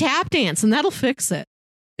somebody tap dance and that'll fix it.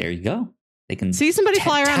 There you go. They can see somebody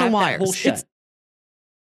fly around on wires.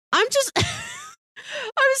 I'm just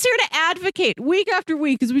here to advocate week after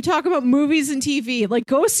week as we talk about movies and TV. Like,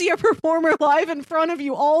 go see a performer live in front of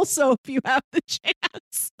you also if you have the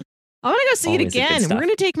chance. I want to go see it again. We're going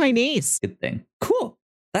to take my niece. Good thing. Cool.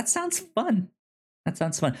 That sounds fun.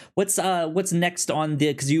 What's next on the,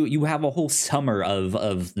 because you have a whole summer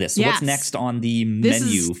of this. Yes. What's next on the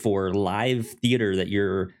menu for live theater that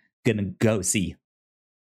you're going to go see?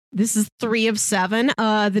 This is 3 of 7.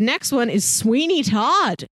 The next one is Sweeney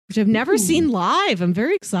Todd, which I've never seen live. I'm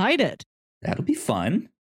very excited. That'll be fun.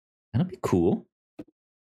 That'll be cool.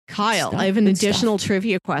 Kyle, I have an additional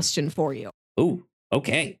trivia question for you. Oh,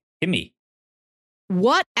 okay. Hit me.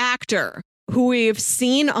 What actor who we've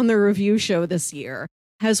seen on the review show this year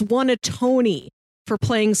has won a Tony for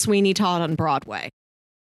playing Sweeney Todd on Broadway?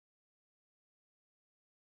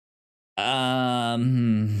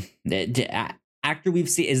 Actor we've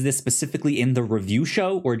seen, is this specifically in the review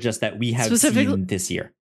show or just that we have seen this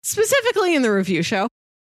year? Specifically in the review show.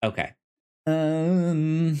 Okay.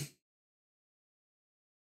 I'm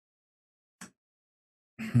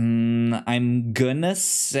gonna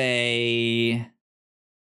say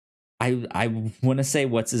I want to say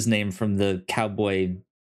what's his name from the cowboy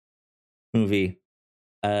movie.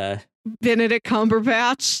 Benedict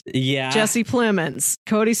Cumberbatch. Yeah. Jesse Plemons.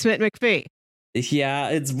 Cody Smith-McPhee.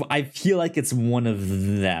 Yeah, I feel like it's one of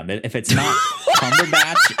them. If it's not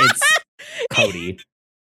Cumberbatch, it's Cody.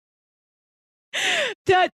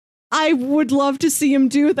 That I would love to see him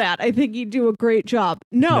do that. I think he'd do a great job.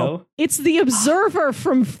 No, it's the Observer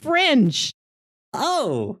from Fringe.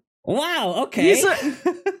 Oh, wow. Okay.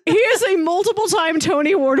 He is a multiple-time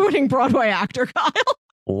Tony Award-winning Broadway actor, Kyle.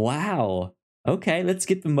 Wow. Okay, let's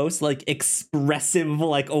get the most expressive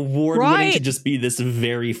award-winning to just be this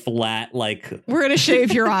very flat we're gonna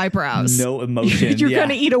shave your eyebrows. No emotion. You're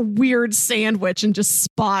gonna eat a weird sandwich and just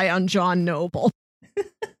spy on John Noble.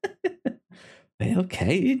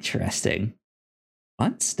 Okay, interesting.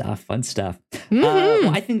 Fun stuff. Well,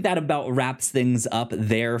 I think that about wraps things up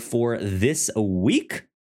there for this week.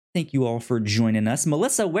 Thank you all for joining us.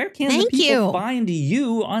 Melissa, where can the people find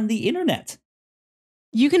you on the internet?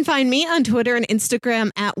 You can find me on Twitter and Instagram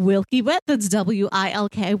at Wilkywit. That's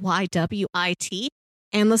WILKYWIT.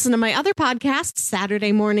 And listen to my other podcast,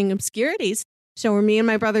 Saturday Morning Obscurities, show where me and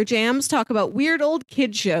my brother Jams talk about weird old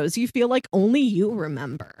kid shows you feel like only you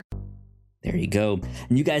remember. There you go.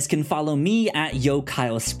 And you guys can follow me at Yo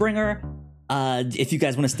Kyle Springer. If you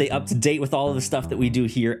guys want to stay up to date with all of the stuff that we do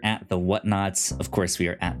here at The Whatnots, of course, we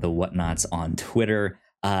are at The Whatnots on Twitter.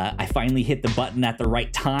 I finally hit the button at the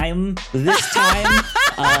right time this time.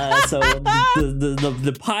 So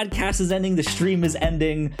the podcast is ending. The stream is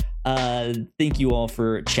ending. Thank you all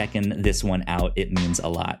for checking this one out. It means a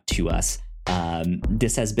lot to us.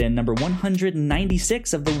 This has been number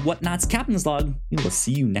 196 of the Whatnots Captain's Log. We will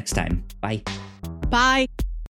see you next time. Bye. Bye.